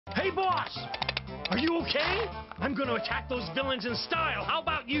Hey, boss! Are you okay? I'm gonna attack those villains in style. How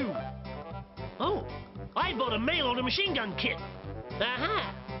about you? Oh, I bought a mail-order machine gun kit.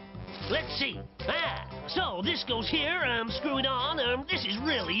 Aha! Let's see. So this goes here, screw it on. This is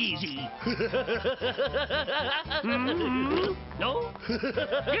really easy. No? You've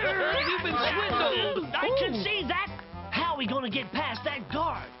been swindled! I can see that. How are we gonna get past that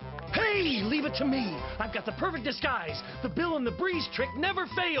guard? Hey, leave it to me. I've got the perfect disguise. The Bill and the Breeze trick never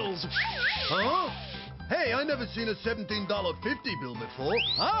fails. Huh? Hey, I never seen a $17.50 bill before.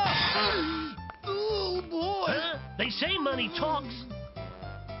 Ah! Oh, boy. They say money talks.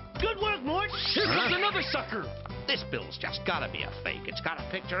 Good work, Mort. Here comes another sucker. This bill's just gotta be a fake. It's got a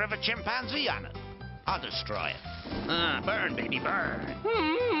picture of a chimpanzee on it. I'll destroy it. Burn, baby, burn.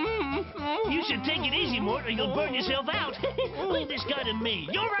 You should take it easy, Mort, or you'll burn yourself out. Leave this guy to me.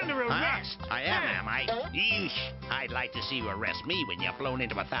 You're under arrest. I am I? Yeesh. I'd like to see you arrest me when you're blown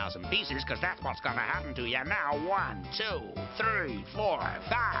into 1,000 pieces, because that's what's gonna happen to you now. 1, 2, 3, 4,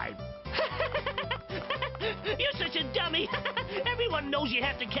 5. You're such a dummy. Everyone knows you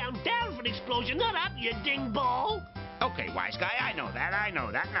have to count down for an explosion, not up, you dingball. Okay, wise guy, I know that.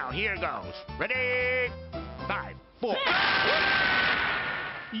 Now, here goes. Ready? 5, 4.